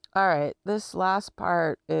All right, this last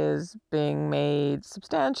part is being made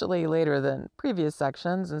substantially later than previous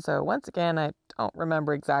sections, and so once again, I don't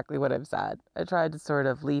remember exactly what I've said. I tried to sort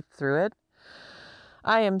of leaf through it.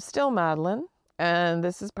 I am still Madeline, and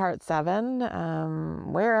this is part 7.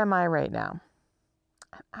 Where am I right now?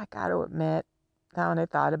 I gotta admit, that when I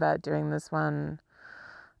thought about doing this one,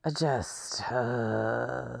 it's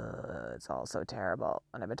all so terrible.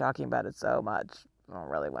 And I've been talking about it so much, I don't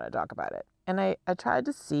really want to talk about it. And I tried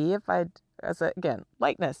to see if again,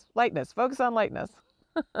 lightness, focus on lightness.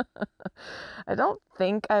 I don't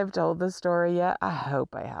think I've told this story yet. I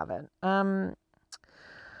hope I haven't.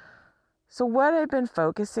 So what I've been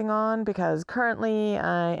focusing on, because currently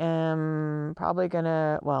I am probably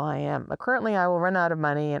currently I will run out of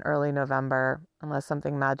money in early November unless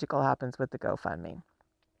something magical happens with the GoFundMe.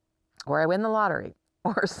 Or I win the lottery,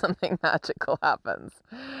 or something magical happens.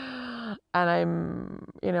 And I'm,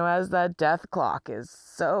 as that death clock is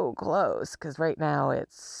so close, because right now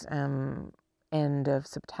it's end of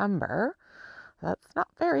September. That's not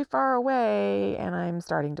very far away, and I'm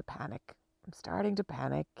starting to panic.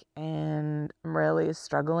 And I'm really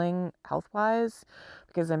struggling health-wise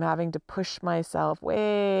because I'm having to push myself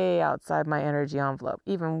way outside my energy envelope.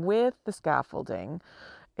 Even with the scaffolding,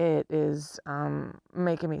 it is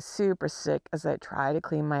making me super sick as I try to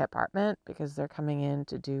clean my apartment because they're coming in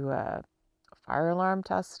to do a fire alarm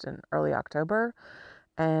test in early October.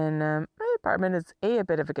 And my apartment is a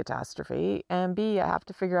bit of a catastrophe, and B, I have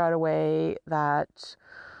to figure out a way that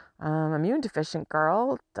immune deficient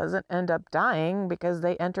girl doesn't end up dying because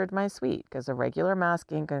they entered my suite, because a regular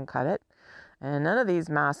mask ain't gonna cut it. And none of these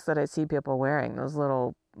masks that I see people wearing, those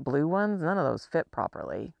little blue ones, none of those fit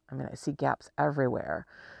properly. I mean, I see gaps everywhere.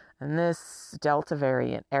 And this Delta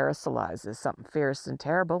variant aerosolizes something fierce and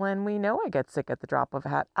terrible, and we know I get sick at the drop of a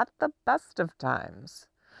hat at the best of times.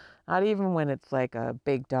 Not even when it's like a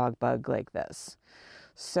big dog bug like this.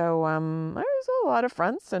 So there's a lot of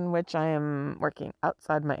fronts in which I am working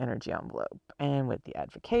outside my energy envelope, and with the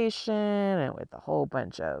advocation and with a whole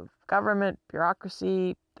bunch of government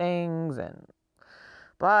bureaucracy things and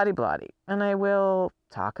blah-de-blah-de. And I will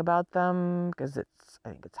talk about them because I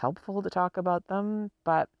think it's helpful to talk about them,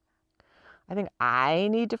 but I think I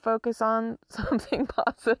need to focus on something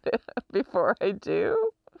positive before I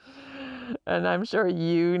do. And I'm sure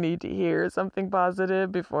you need to hear something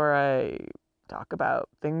positive before I talk about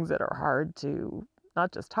things that are hard to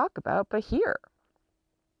not just talk about, but hear.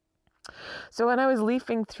 So when I was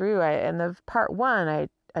leafing through, in the part 1,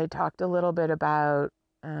 I talked a little bit about,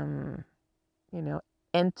 ent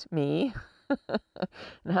me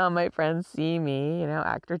and how my friends see me,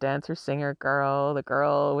 actor, dancer, singer, girl, the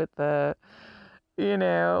girl with the,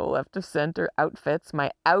 left of center outfits, my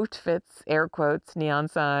outfits, air quotes, neon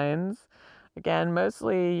signs. Again,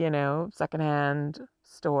 mostly, secondhand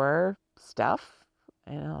store stuff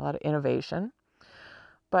and a lot of innovation.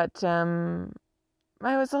 But I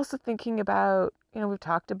was also thinking about, we've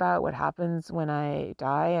talked about what happens when I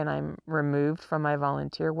die and I'm removed from my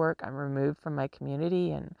volunteer work. I'm removed from my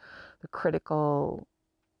community and the critical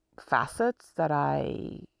facets that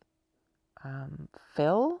I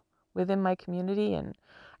fill within my community. And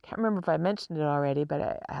I can't remember if I mentioned it already, but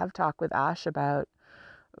I have talked with Ash about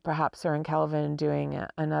perhaps her and Kelvin doing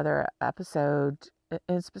another episode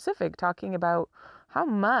in specific, talking about how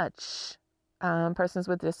much persons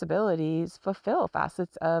with disabilities fulfill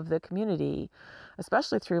facets of the community,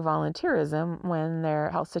 especially through volunteerism when their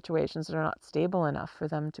health situations are not stable enough for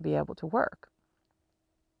them to be able to work.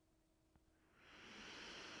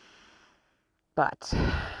 But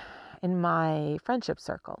in my friendship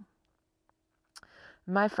circle,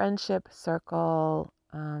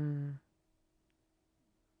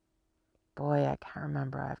 boy, I can't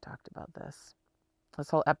remember. I've talked about this. This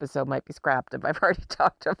whole episode might be scrapped if I've already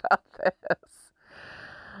talked about this.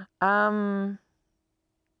 At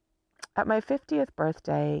my 50th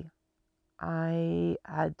birthday, I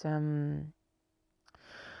had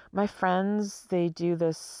my friends. They do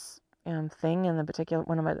this thing in the particular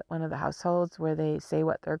one of the households where they say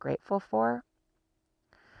what they're grateful for,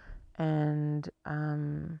 and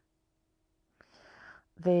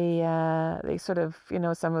they sort of,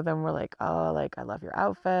 some of them were like, oh, like, I love your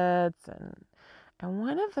outfits, and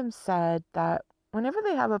one of them said that whenever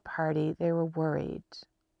they have a party, they were worried.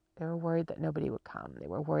 They were worried that nobody would come. They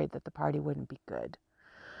were worried that the party wouldn't be good.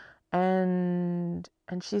 And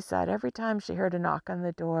she said every time she heard a knock on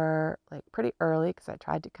the door, like pretty early, because I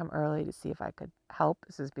tried to come early to see if I could help.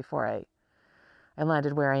 This is before I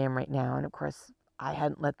landed where I am right now. And of course, I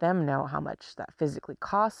hadn't let them know how much that physically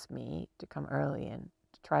costs me to come early and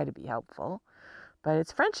to try to be helpful. But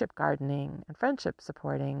it's friendship gardening and friendship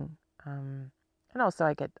supporting. And also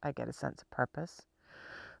I get a sense of purpose.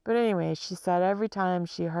 But anyway, she said every time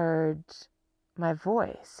she heard my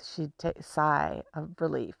voice, she'd take a sigh of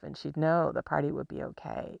relief and she'd know the party would be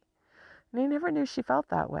okay. And I never knew she felt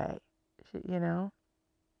that way. You know,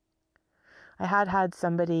 I had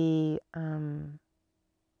somebody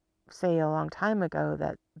say a long time ago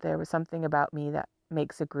that there was something about me that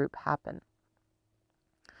makes a group happen.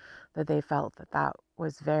 That they felt that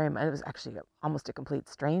was very much, it was actually almost a complete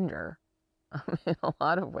stranger in a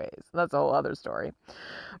lot of ways. That's a whole other story.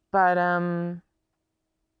 But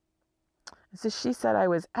so she said I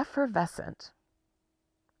was effervescent.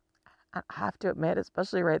 I have to admit,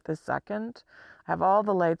 especially right this second, I have all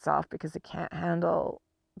the lights off because I can't handle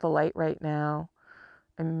the light right now.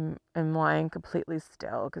 I'm lying completely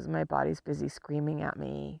still because my body's busy screaming at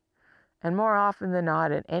me. And more often than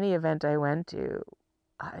not, at any event I went to,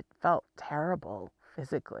 I felt terrible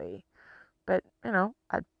physically. But,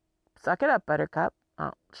 I'd suck it up, Buttercup.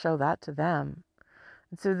 I'll show that to them.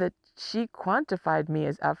 And so that she quantified me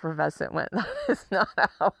as effervescent when that is not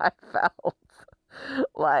how I felt.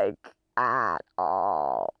 Like, at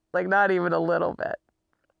all. Like, not even a little bit.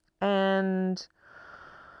 And,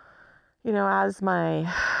 as my,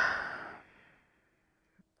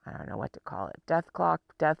 I don't know what to call it,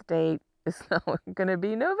 death date is now going to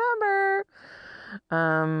be November.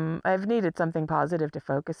 I've needed something positive to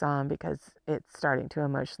focus on because it's starting to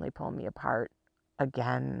emotionally pull me apart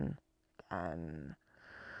again. And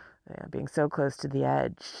being so close to the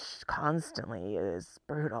edge constantly is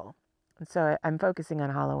brutal. And so I'm focusing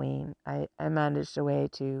on Halloween. I managed a way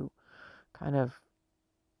to kind of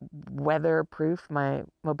weather-proof my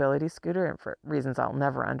mobility scooter, and for reasons I'll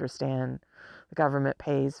never understand. The government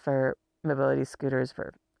pays for mobility scooters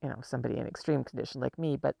for, somebody in extreme condition like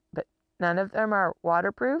me, but none of them are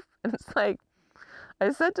waterproof. And it's like, I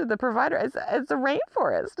said to the provider, it's a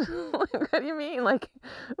rainforest. Like, what do you mean? Like,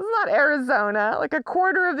 it's not Arizona. Like, a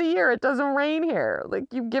quarter of the year it doesn't rain here. Like,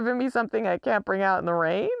 you've given me something I can't bring out in the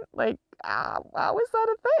rain? Like, how is that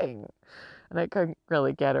a thing? And I couldn't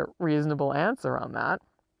really get a reasonable answer on that.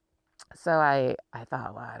 So I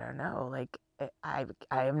thought, well, I don't know. Like, I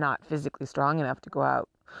am not physically strong enough to go out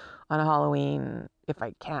on a Halloween if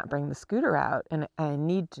I can't bring the scooter out. And I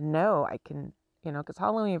need to know I can, because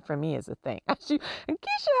Halloween for me is a thing. Actually, in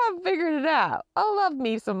case you haven't figured it out, I love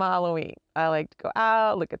me some Halloween. I like to go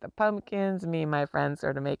out, look at the pumpkins. Me and my friends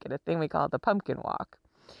sort of make it a thing. We call it the pumpkin walk.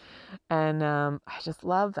 And I just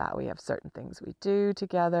love that. We have certain things we do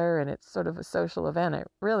together, and it's sort of a social event I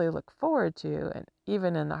really look forward to. And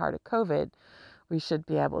even in the heart of COVID, we should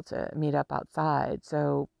be able to meet up outside.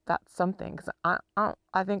 So that's something, because I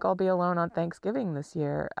think I'll be alone on Thanksgiving this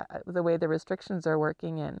year. The way the restrictions are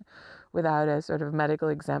working and without a sort of medical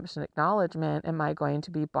exemption acknowledgement, am I going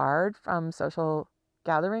to be barred from social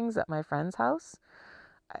gatherings at my friend's house?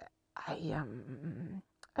 I'm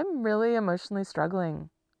really emotionally struggling.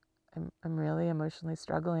 I'm really emotionally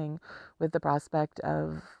struggling with the prospect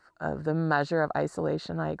of the measure of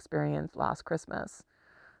isolation I experienced last Christmas.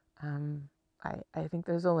 I think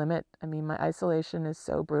there's a limit. I mean, my isolation is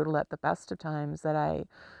so brutal at the best of times that I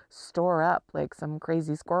store up like some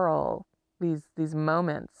crazy squirrel these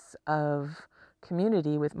moments of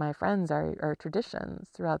community with my friends, our traditions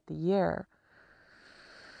throughout the year.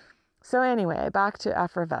 So anyway, back to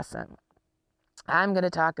effervescent. I'm going to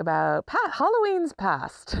talk about Halloween's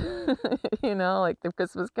past, like the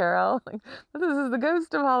Christmas Carol. Like, this is the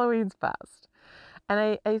ghost of Halloween's past.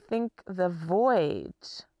 And I think the void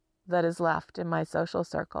that is left in my social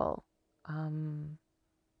circle,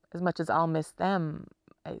 as much as I'll miss them,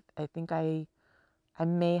 I think I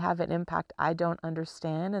may have an impact I don't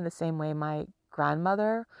understand, in the same way my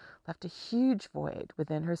grandmother left a huge void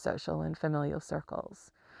within her social and familial circles.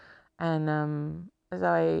 And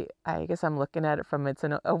so I guess I'm looking at it from it's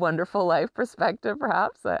a wonderful life perspective,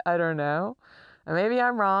 perhaps. I don't know. And maybe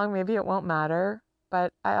I'm wrong. Maybe it won't matter.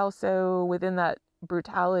 But I also, within that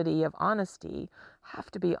brutality of honesty, have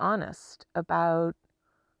to be honest about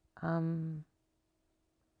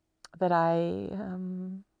that I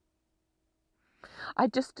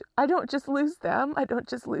don't just lose them. I don't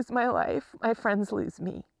just lose my life. My friends lose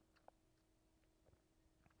me.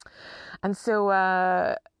 And so,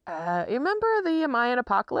 you remember the Mayan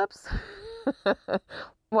apocalypse?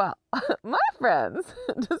 Well, my friends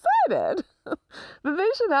decided that they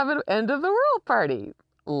should have an end of the world party,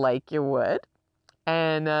 like you would.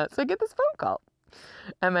 And so I get this phone call.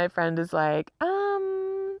 And my friend is like,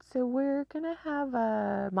 so we're going to have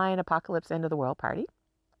a Mayan apocalypse end of the world party.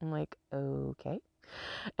 I'm like, okay.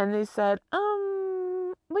 And they said,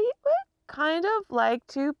 we kind of like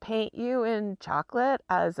to paint you in chocolate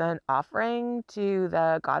as an offering to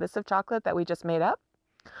the goddess of chocolate that we just made up.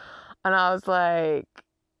 And I was like,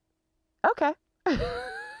 okay. I'm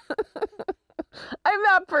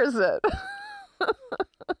that person.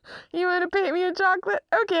 You want to paint me in chocolate?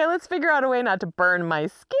 Okay, let's figure out a way not to burn my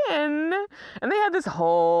skin. And they had this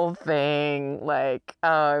whole thing, like,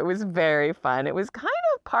 oh, it was very fun. It was kind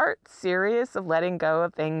of part serious of letting go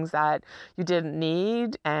of things that you didn't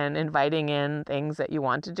need and inviting in things that you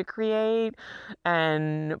wanted to create,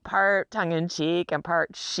 and part tongue-in-cheek and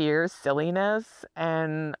part sheer silliness.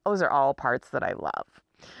 And those are all parts that I love.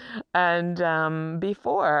 And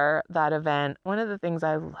before that event, one of the things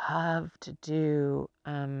I love to do,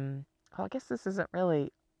 well, I guess this isn't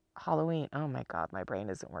really Halloween. Oh my God, my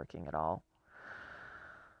brain isn't working at all.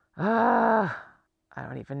 I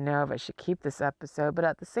don't even know if I should keep this episode, but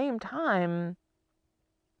at the same time,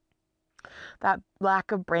 that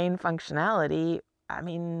lack of brain functionality, I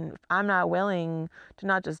mean, I'm not willing to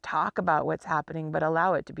not just talk about what's happening, but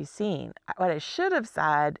allow it to be seen. What I should have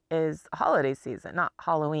said is holiday season, not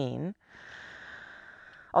Halloween.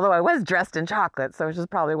 Although I was dressed in chocolate, so which is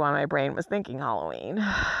probably why my brain was thinking Halloween.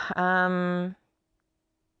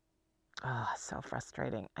 So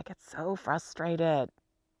frustrating. I get so frustrated.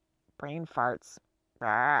 Brain farts.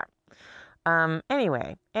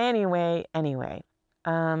 Anyway.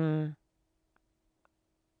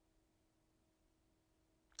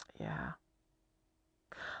 Yeah.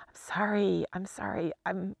 I'm sorry.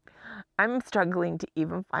 I'm struggling to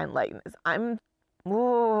even find lightness. I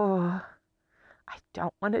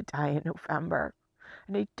don't want to die in November.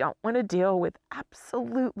 And I don't want to deal with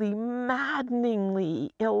absolutely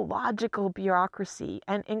maddeningly illogical bureaucracy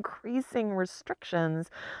and increasing restrictions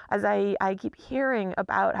as I keep hearing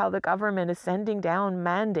about how the government is sending down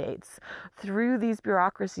mandates through these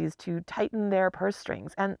bureaucracies to tighten their purse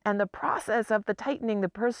strings. And the process of the tightening the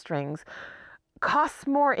purse strings costs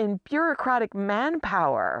more in bureaucratic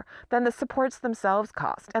manpower than the supports themselves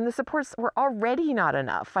cost. And the supports were already not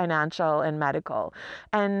enough, financial and medical.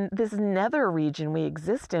 And this nether region we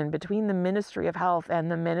exist in between the Ministry of Health and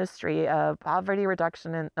the Ministry of Poverty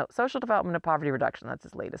Reduction and Social Development and Poverty Reduction, that's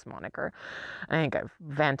his latest moniker. I think I've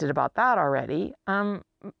vented about that already. And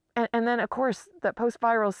then, of course, the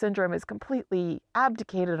post-viral syndrome is completely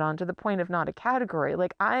abdicated on to the point of not a category.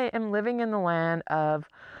 Like, I am living in the land of,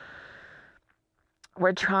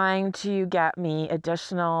 we're trying to get me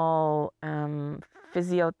additional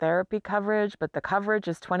physiotherapy coverage, but the coverage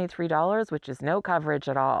is $23, which is no coverage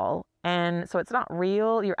at all. And so it's not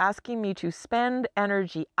real. You're asking me to spend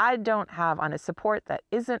energy I don't have on a support that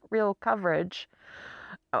isn't real coverage.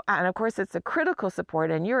 And of course, it's a critical support,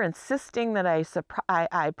 and you're insisting that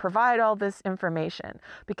I provide all this information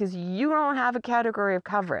because you don't have a category of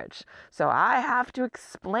coverage. So I have to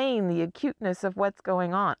explain the acuteness of what's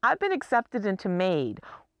going on. I've been accepted into MAID.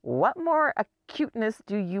 What more acuteness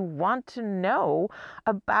do you want to know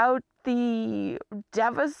about the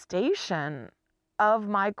devastation of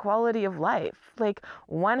my quality of life? Like,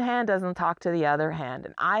 one hand doesn't talk to the other hand,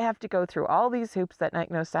 and I have to go through all these hoops that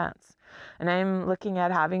make no sense. And I'm looking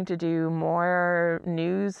at having to do more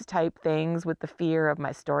news type things with the fear of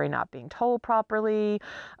my story not being told properly,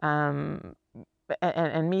 and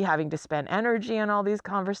me having to spend energy on all these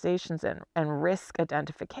conversations and risk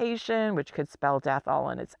identification, which could spell death all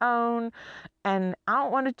on its own. And I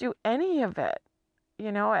don't want to do any of it.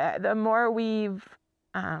 You know, the more we've,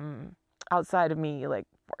 outside of me, like,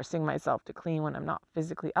 forcing myself to clean when I'm not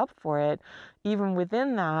physically up for it, even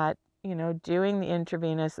within that, you know, doing the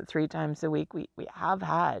intravenous 3 times a week, we have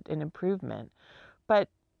had an improvement. But,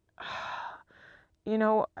 you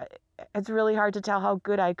know, it's really hard to tell how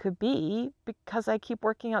good I could be because I keep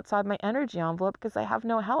working outside my energy envelope because I have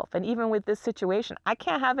no help. And even with this situation, I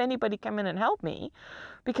can't have anybody come in and help me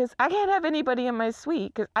because I can't have anybody in my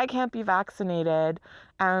suite because I can't be vaccinated.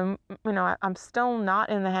 You know, I'm still not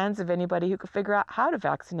in the hands of anybody who could figure out how to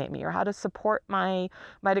vaccinate me or how to support my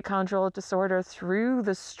mitochondrial disorder through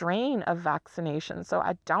the strain of vaccination so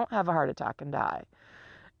I don't have a heart attack and die.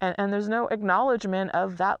 And there's no acknowledgement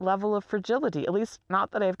of that level of fragility, at least not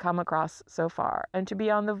that I've come across so far. And to be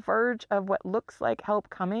on the verge of what looks like help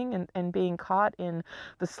coming and being caught in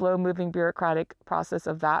the slow-moving bureaucratic process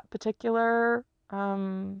of that particular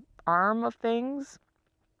arm of things,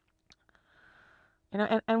 you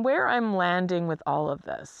know, and where I'm landing with all of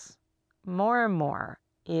this more and more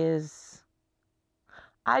is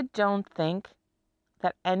I don't think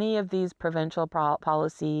that any of these provincial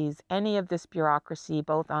policies, any of this bureaucracy,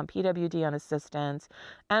 both on PWD on assistance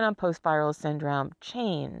and on post-viral syndrome,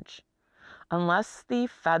 change unless the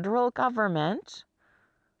federal government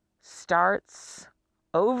starts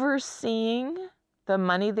overseeing the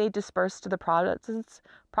money they disperse to the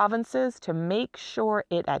provinces to make sure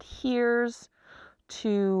it adheres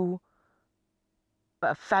to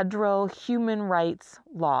federal human rights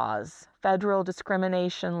laws, federal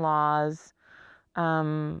discrimination laws.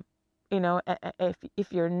 If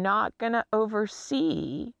you're not going to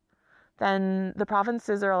oversee, then the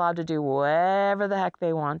provinces are allowed to do whatever the heck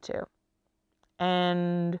they want to.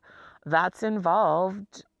 And that's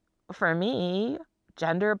involved, for me,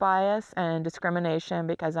 gender bias and discrimination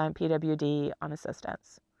because I'm PWD on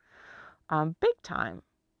assistance. Big time.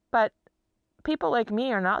 But people like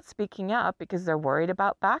me are not speaking up because they're worried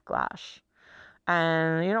about backlash.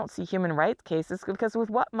 And you don't see human rights cases because with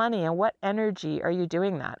what money and what energy are you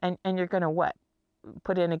doing that? And you're going to what?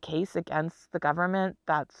 Put in a case against the government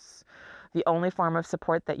that's the only form of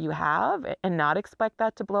support that you have and not expect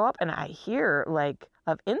that to blow up? And I hear like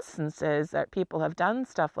of instances that people have done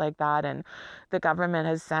stuff like that and the government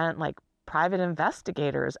has sent like private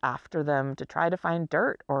investigators after them to try to find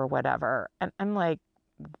dirt or whatever. And I'm like,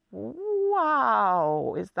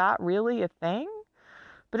 wow, is that really a thing?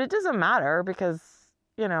 But it doesn't matter because,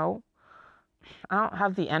 I don't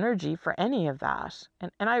have the energy for any of that.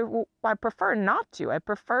 And I prefer not to. I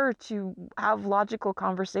prefer to have logical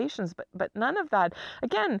conversations, but none of that.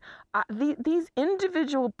 Again, these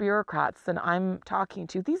individual bureaucrats that I'm talking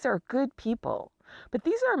to, these are good people. But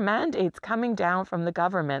these are mandates coming down from the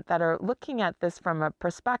government that are looking at this from a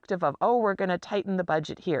perspective of, oh, we're going to tighten the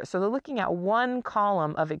budget here. So they're looking at one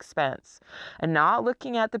column of expense and not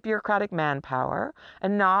looking at the bureaucratic manpower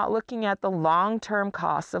and not looking at the long-term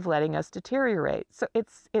costs of letting us deteriorate. So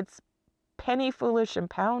it's penny foolish and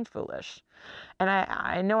pound foolish. And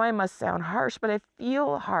I know I must sound harsh, but I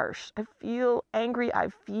feel harsh. I feel angry. I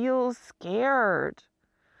feel scared.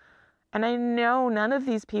 And I know none of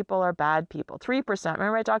these people are bad people. 3%.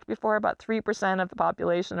 Remember I talked before about 3% of the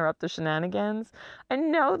population are up to shenanigans? I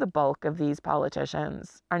know the bulk of these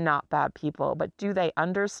politicians are not bad people, but do they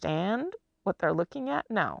understand what they're looking at?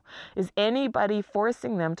 No. Is anybody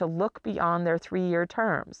forcing them to look beyond their 3-year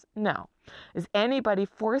terms? No. Is anybody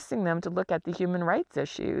forcing them to look at the human rights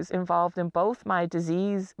issues involved in both my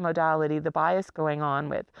disease modality, the bias going on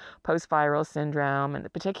with post-viral syndrome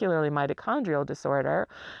and particularly mitochondrial disorder,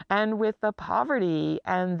 and with the poverty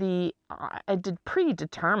and the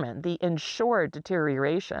predetermined, the ensured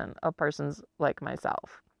deterioration of persons like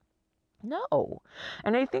myself? No.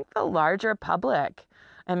 And I think the larger public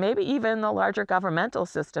and maybe even the larger governmental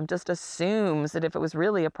system just assumes that if it was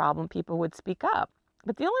really a problem, people would speak up.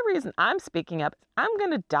 But the only reason I'm speaking up is I'm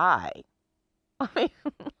going to die. I mean,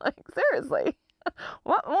 like, seriously,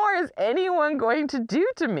 what more is anyone going to do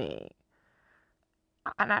to me?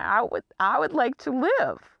 And I would like to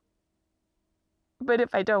live. But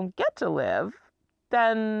if I don't get to live,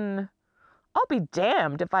 then I'll be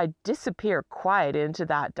damned if I disappear quiet into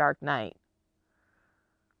that dark night.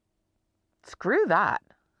 Screw that.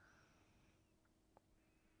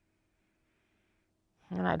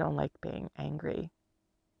 And I don't like being angry.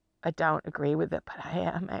 I don't agree with it, but I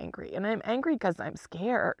am angry. And I'm angry because I'm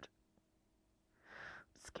scared.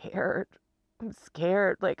 I'm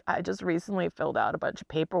scared. Like, I just recently filled out a bunch of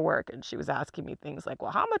paperwork and she was asking me things like,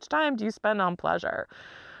 well, how much time do you spend on pleasure?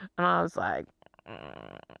 And I was like,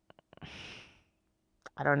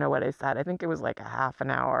 I don't know what I said. I think it was like a half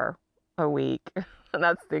an hour a week. And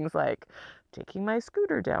that's things like taking my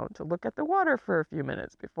scooter down to look at the water for a few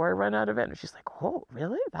minutes before I run out of it. And she's like, oh,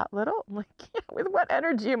 really? That little? I'm like, yeah, with what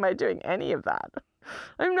energy am I doing any of that?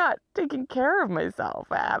 I'm not taking care of myself.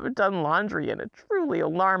 I haven't done laundry in a truly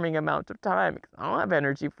alarming amount of time because I don't have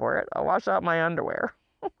energy for it. I'll wash out my underwear.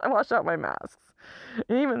 I wash out my masks.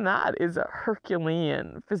 And even that is a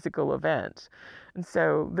Herculean physical event. And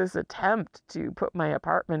so this attempt to put my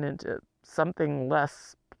apartment into something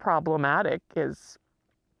less problematic is,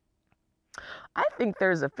 I think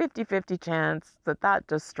there's a 50-50 chance that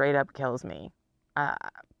just straight up kills me.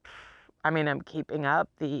 I mean, I'm keeping up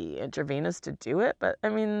the intravenous to do it, but I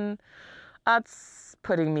mean, that's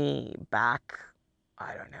putting me back,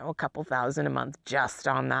 I don't know, a couple thousand a month just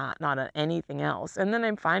on that, not on anything else. And then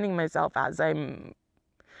I'm finding myself as I'm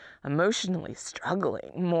emotionally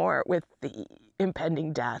struggling more with the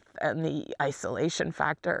impending death and the isolation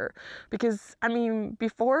factor. Because, I mean,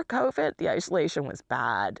 before COVID, the isolation was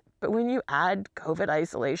bad. But when you add COVID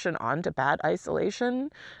isolation onto bad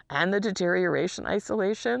isolation and the deterioration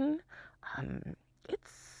isolation,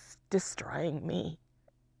 it's destroying me.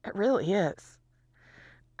 It really is.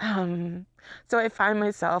 So I find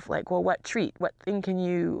myself like, well, what thing can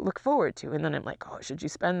you look forward to? And then I'm like, oh, should you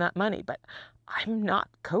spend that money? But I'm not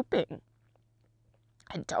coping.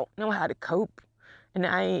 I don't know how to cope. And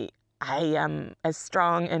I I am as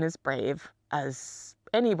strong and as brave as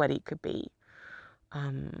anybody could be.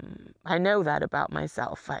 I know that about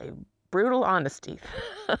myself. Brutal honesty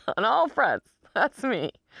on all fronts. That's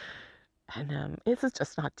me. And this is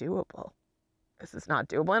just not doable. This is not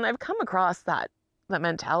doable. And I've come across that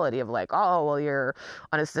mentality of like, oh, well, you're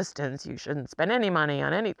on assistance. You shouldn't spend any money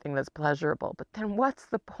on anything that's pleasurable. But then what's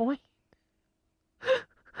the point?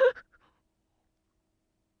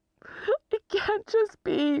 It can't just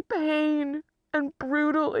be pain and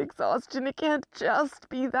brutal exhaustion. It can't just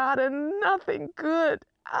be that and nothing good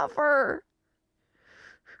ever.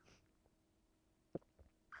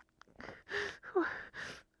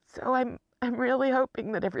 So I'm really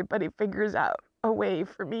hoping that everybody figures out a way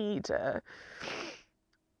for me to,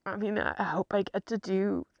 I hope I get to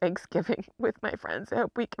do Thanksgiving with my friends. I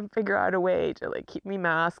hope we can figure out a way to like keep me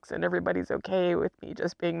masks and everybody's okay with me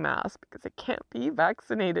just being masked because I can't be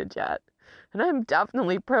vaccinated yet. And I'm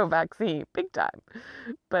definitely pro-vaccine, big time.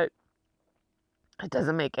 But it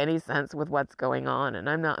doesn't make any sense with what's going on. And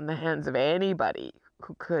I'm not in the hands of anybody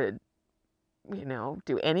who could,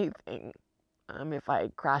 do anything if I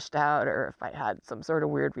crashed out or if I had some sort of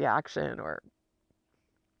weird reaction or...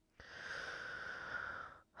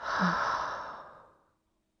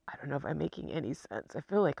 I don't know if I'm making any sense. I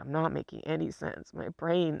feel like I'm not making any sense. My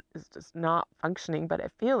brain is just not functioning, but I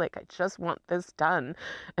feel like I just want this done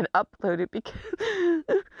and uploaded because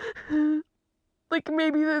like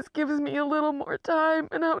maybe this gives me a little more time.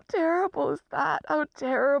 And how terrible is that? How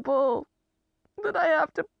terrible that I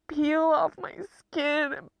have to peel off my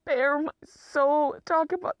skin and bare my soul and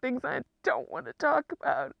talk about things I don't want to talk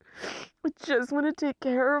about. I just want to take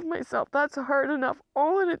care of myself. That's hard enough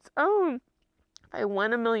all on its own. If I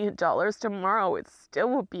won $1 million tomorrow, it still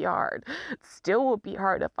would be hard. It still would be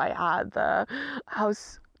hard if I had the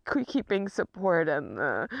housekeeping support and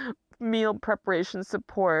the meal preparation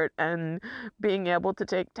support and being able to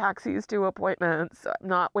take taxis to appointments. I'm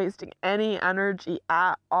not wasting any energy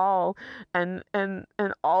at all. And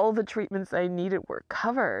all the treatments I needed were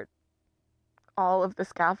covered. All of the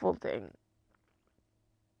scaffolding.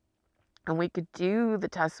 And we could do the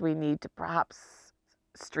tests we need to perhaps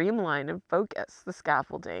streamline and focus the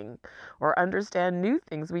scaffolding or understand new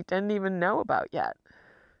things we didn't even know about yet.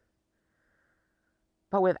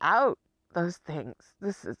 But without those things,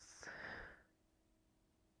 this is...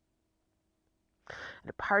 And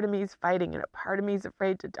a part of me is fighting, and a part of me is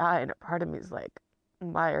afraid to die, and a part of me is like,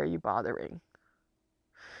 why are you bothering?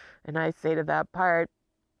 And I say to that part,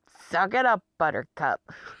 suck it up, buttercup.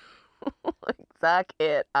 Like, suck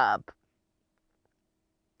it up.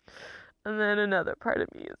 And then another part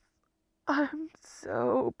of me is, I'm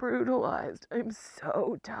so brutalized. I'm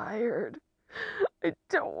so tired. I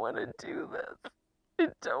don't want to do this. I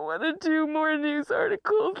don't want to do more news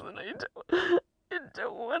articles, and I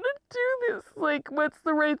don't want to do this. Like, what's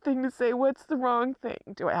the right thing to say? What's the wrong thing?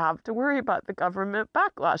 Do I have to worry about the government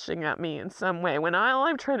backlashing at me in some way when all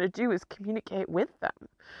I'm trying to do is communicate with them,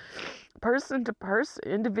 person to person,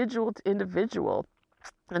 individual to individual,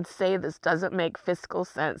 and say this doesn't make fiscal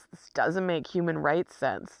sense. This doesn't make human rights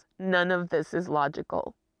sense. None of this is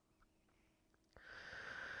logical.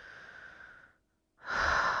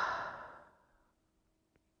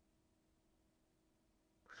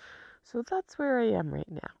 So that's where I am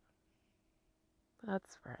right now.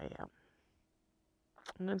 That's where I am.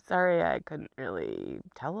 And I'm sorry I couldn't really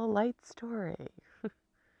tell a light story.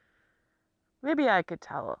 Maybe I could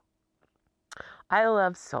tell. I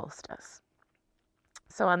love solstice.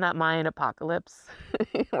 So on that Mayan apocalypse,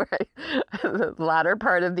 where the latter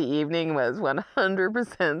part of the evening was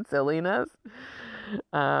 100% silliness,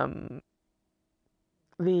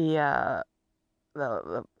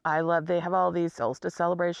 they have all these solstice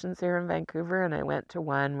celebrations here in Vancouver, and I went to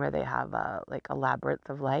one where they have a labyrinth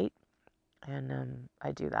of light, and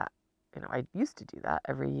I do that. I used to do that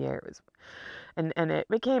every year. It was, and it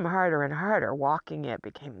became harder and harder. Walking it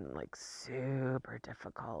became like super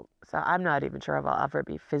difficult. So I'm not even sure if I'll ever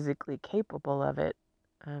be physically capable of it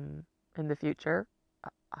in the future.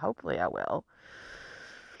 Hopefully I will.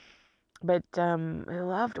 But I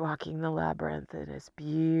loved walking the labyrinth. It is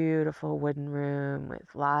beautiful wooden room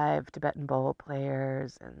with live Tibetan bowl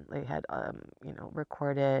players, and they had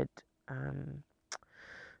recorded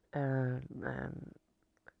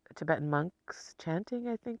Tibetan monks chanting,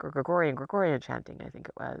 I think, or Gregorian chanting, I think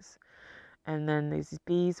it was. And then these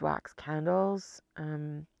beeswax candles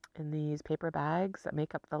in these paper bags that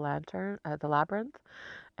make up the labyrinth.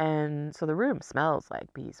 And so the room smells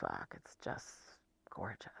like beeswax. It's just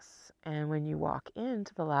gorgeous. And when you walk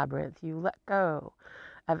into the labyrinth, you let go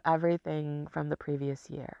of everything from the previous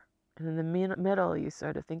year. And in the middle, you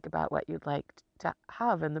sort of think about what you'd like to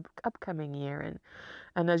have in the upcoming year.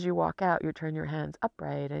 And as you walk out, you turn your hands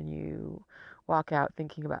upright and you walk out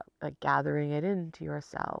thinking about like gathering it into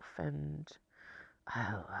yourself. And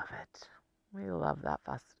I love it. We love that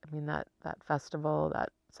that festival, that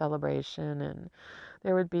celebration. And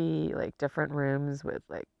there would be like different rooms with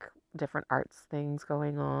like different arts things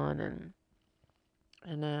going on.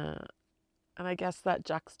 And I guess that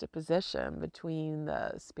juxtaposition between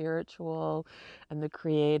the spiritual and the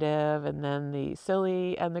creative, and then the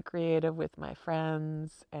silly and the creative with my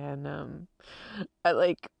friends. And I,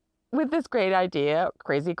 like, with this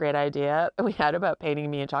crazy great idea we had about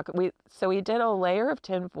painting me in chocolate. We did a layer of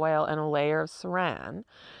tinfoil and a layer of saran.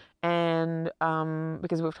 And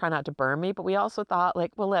because we were trying not to burn me, but we also thought,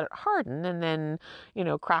 like, we'll let it harden and then,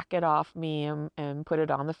 crack it off me and put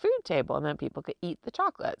it on the food table, and then people could eat the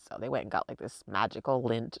chocolate. So they went and got like this magical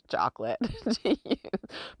Lindt chocolate to use.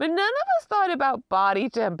 But none of us thought about body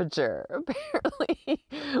temperature. Apparently,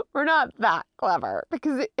 we're not that clever,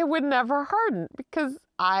 because it would never harden, because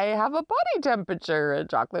I have a body temperature and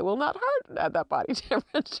chocolate will not harden at that body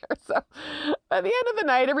temperature. So by the end of the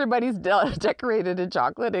night, everybody's decorated in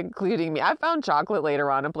chocolate, including me. I found chocolate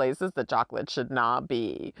later on in places that chocolate should not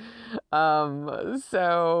be.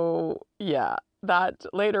 So yeah, that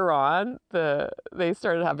later on, they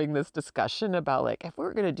started having this discussion about, like, if we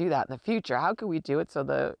were going to do that in the future, how could we do it so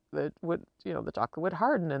the chocolate would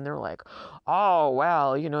harden? And they're like, oh,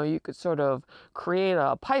 well, you could sort of create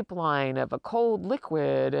a pipeline of a cold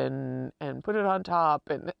liquid and put it on top.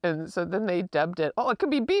 And so then they dubbed it, oh, it could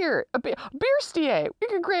be beer, a beerstier. We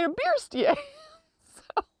could create a beerstier.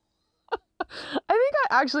 So I think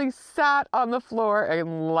I actually sat on the floor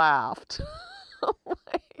and laughed.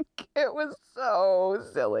 Like, it was so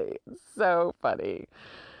silly, so funny.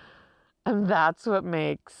 And that's what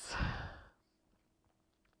makes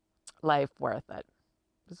life worth it.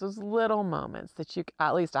 It's those little moments that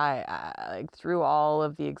at least I like, through all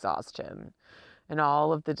of the exhaustion and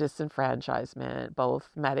all of the disenfranchisement, both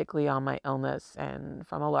medically on my illness and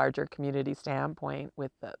from a larger community standpoint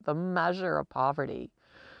with the measure of poverty.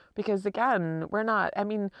 Because again, not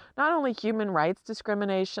only human rights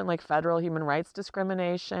discrimination, like federal human rights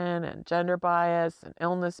discrimination and gender bias and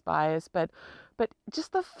illness bias, but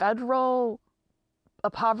just the federal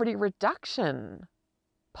poverty reduction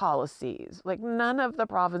policies. Like, none of the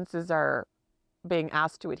provinces are being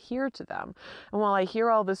asked to adhere to them. And while I hear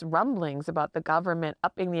all this rumblings about the government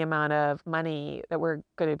upping the amount of money that we're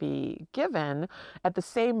going to be given, at the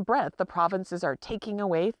same breath, the provinces are taking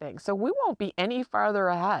away things. So we won't be any farther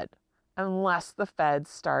ahead unless the feds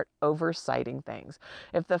start oversighting things.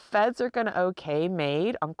 If the feds are going to okay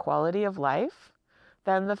MAID on quality of life,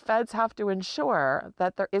 then the feds have to ensure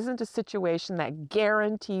that there isn't a situation that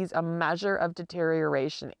guarantees a measure of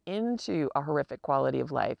deterioration into a horrific quality of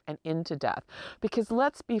life and into death. Because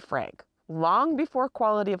let's be frank, long before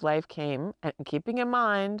quality of life came, and keeping in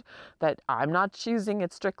mind that I'm not choosing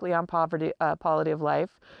it strictly on quality of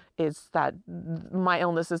life, is that my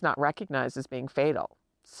illness is not recognized as being fatal.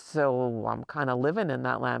 So I'm kind of living in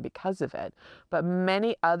that land because of it. But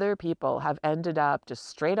many other people have ended up just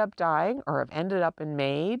straight up dying, or have ended up in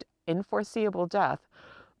MAID, foreseeable death,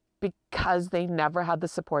 because they never had the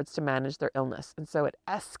supports to manage their illness. And so it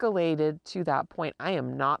escalated to that point. I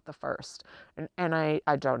am not the first. And I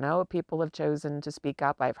don't know if people have chosen to speak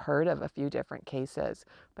up. I've heard of a few different cases,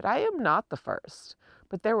 but I am not the first.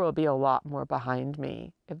 But there will be a lot more behind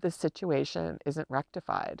me if this situation isn't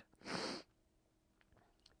rectified.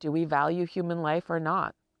 Do we value human life or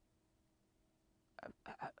not?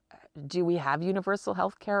 Do we have universal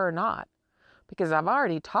health care or not? Because I've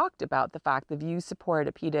already talked about the fact that if you support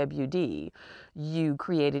a PWD, you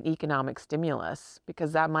create an economic stimulus,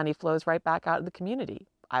 because that money flows right back out of the community.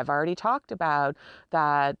 I've already talked about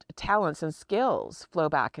that talents and skills flow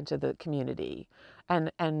back into the community.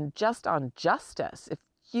 And just on justice, if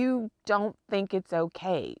you don't think it's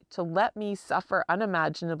okay to let me suffer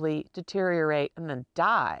unimaginably, deteriorate, and then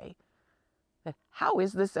die, then how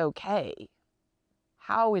is this okay?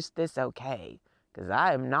 How is this okay? Because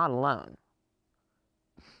I am not alone.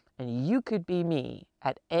 And you could be me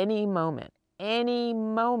at any moment. Any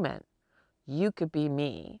moment, you could be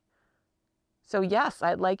me. So yes,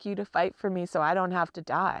 I'd like you to fight for me so I don't have to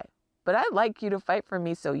die. But I'd like you to fight for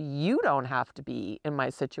me so you don't have to be in my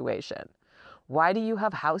situation. Why do you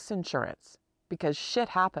have house insurance? Because shit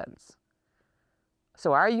happens.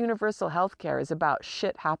 So our universal health care is about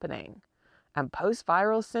shit happening. And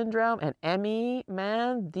post-viral syndrome and ME,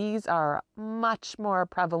 man, these are much more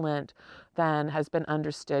prevalent than has been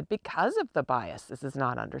understood because of the bias. This is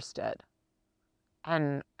not understood.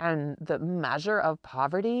 And the measure of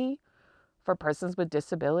poverty for persons with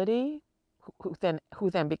disability, who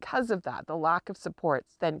then because of that, the lack of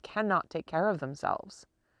supports, then cannot take care of themselves.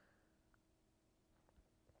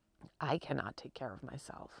 I cannot take care of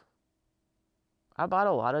myself. I bought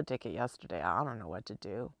a lotto ticket yesterday. I don't know what to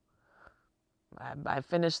do. I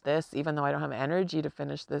finished this even though I don't have energy to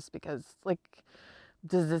finish this because, like,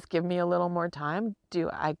 does this give me a little more time? Do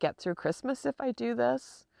I get through Christmas if I do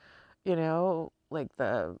this? You know, like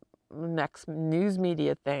the next news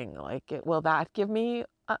media thing, like, will that give me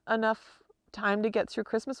enough time to get through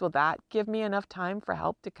Christmas? Will that give me enough time for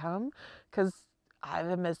help to come? Because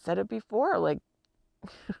I've said it before, like,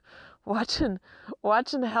 watching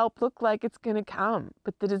help look like it's going to come,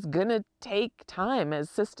 but that it's going to take time as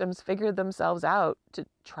systems figure themselves out to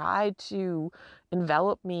try to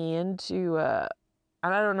envelop me into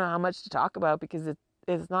and I don't know how much to talk about because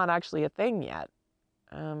it's not actually a thing yet.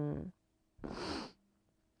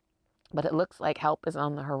 But it looks like help is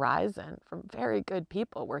on the horizon from very good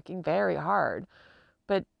people working very hard,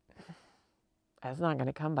 but it's not going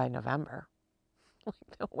to come by November. Like,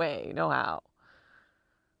 no way, no how.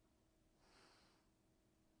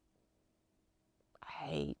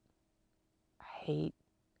 I hate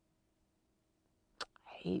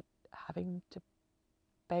having to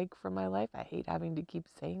beg for my life. I hate having to keep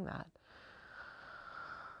saying that.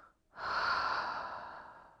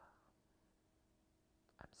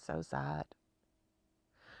 I'm so sad.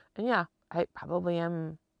 And yeah, I probably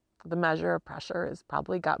am. The measure of pressure has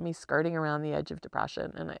probably got me skirting around the edge of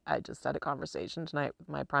depression. And I just had a conversation tonight with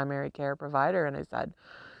my primary care provider. And I said,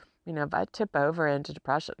 you know, if I tip over into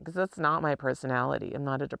depression, because that's not my personality. I'm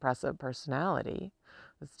not a depressive personality.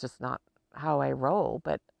 It's just not how I roll.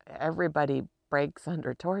 But everybody breaks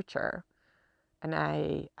under torture. And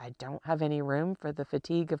I don't have any room for the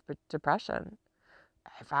fatigue of depression.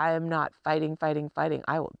 If I am not fighting,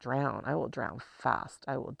 I will drown. I will drown fast.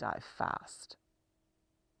 I will die fast.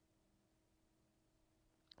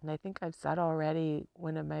 And I think I've said already,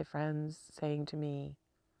 one of my friends saying to me,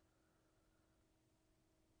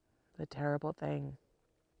 the terrible thing,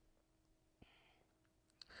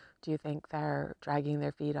 do you think they're dragging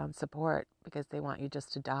their feet on support because they want you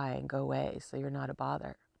just to die and go away so you're not a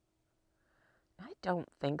bother? I don't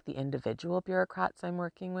think the individual bureaucrats I'm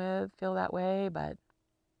working with feel that way, but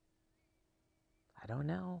I don't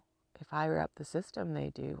know. If higher up the system they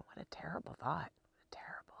do, what a terrible thought.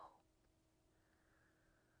 Terrible.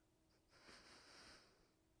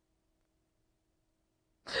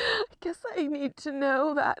 I guess I need to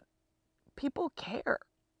know that people care.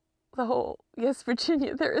 The whole, yes,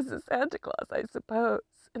 Virginia, there is a Santa Claus, I suppose.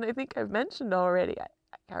 And I think I've mentioned already, I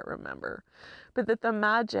can't remember, but that the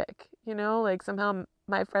magic, you know, like somehow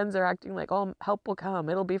my friends are acting like, oh, help will come,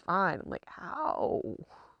 it'll be fine. I'm like, how?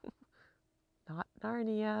 Not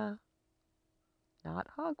Narnia, not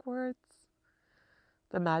Hogwarts.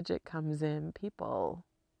 The magic comes in people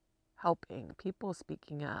helping, people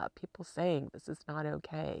speaking up, people saying this is not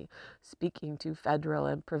okay, speaking to federal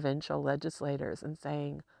and provincial legislators and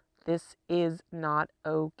saying this is not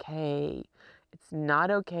okay. It's not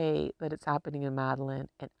okay that it's happening in Madeline,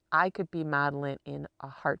 and I could be Madeline in a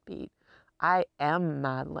heartbeat. I am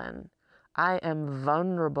Madeline. I am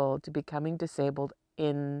vulnerable to becoming disabled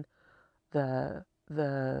in the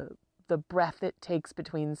breath it takes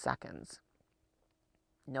between seconds.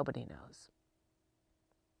 Nobody knows.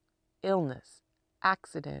 Illness,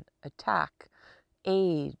 accident, attack,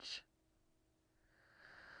 age.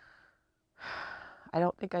 I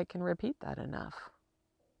don't think I can repeat that enough.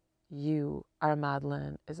 You are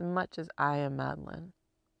Madeline as much as I am Madeline.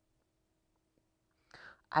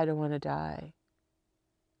 I don't want to die,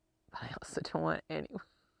 but I also don't want anyone.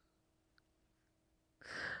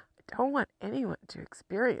 I don't want anyone to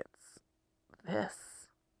experience this.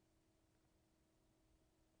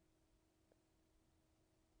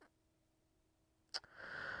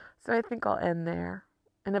 So I think I'll end there.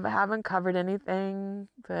 And if I haven't covered anything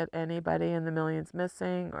that anybody in the Millions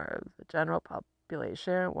Missing or the general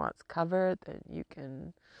population wants covered, then you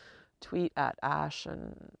can tweet at Ash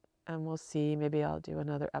and we'll see. Maybe I'll do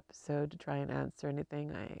another episode to try and answer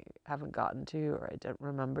anything I haven't gotten to or I didn't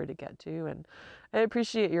remember to get to. And I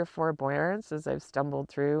appreciate your forbearance as I've stumbled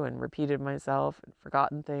through and repeated myself and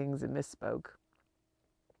forgotten things and misspoke.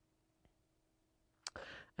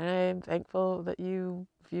 And I'm thankful that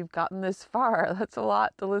if you've gotten this far, that's a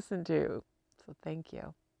lot to listen to. So thank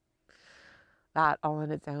you. That all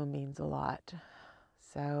on its own means a lot.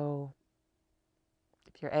 So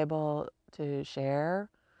if you're able to share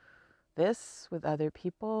this with other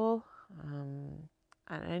people, and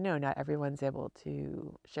I know not everyone's able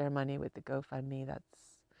to share money with the GoFundMe.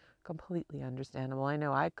 That's completely understandable. I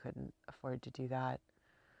know I couldn't afford to do that.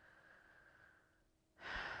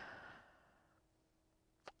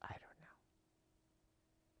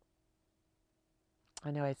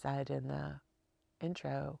 I know I said in the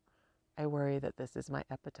intro, I worry that this is my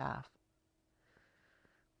epitaph.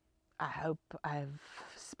 I hope I've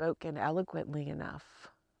spoken eloquently enough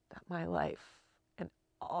that my life and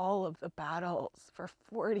all of the battles for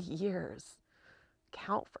 40 years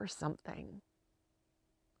count for something.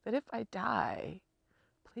 That if I die,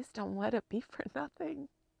 please don't let it be for nothing.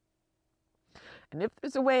 And if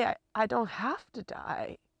there's a way I don't have to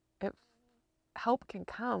die, if help can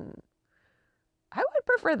come, I would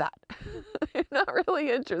prefer that. I'm not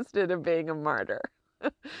really interested in being a martyr.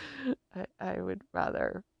 I would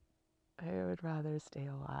rather stay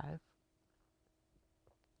alive.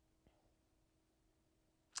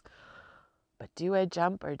 But do I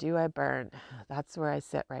jump or do I burn? That's where I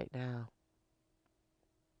sit right now.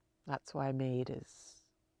 That's why MAID is,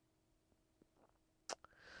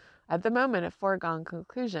 at the moment, a foregone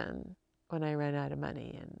conclusion when I ran out of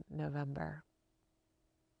money in November.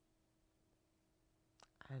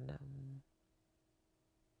 And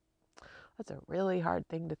that's a really hard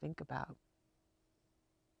thing to think about.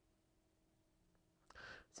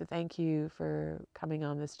 So thank you for coming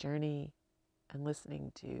on this journey and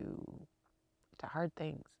listening to hard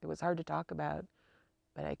things. It was hard to talk about,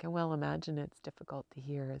 but I can well imagine it's difficult to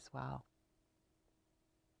hear as well.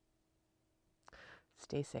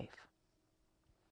 Stay safe.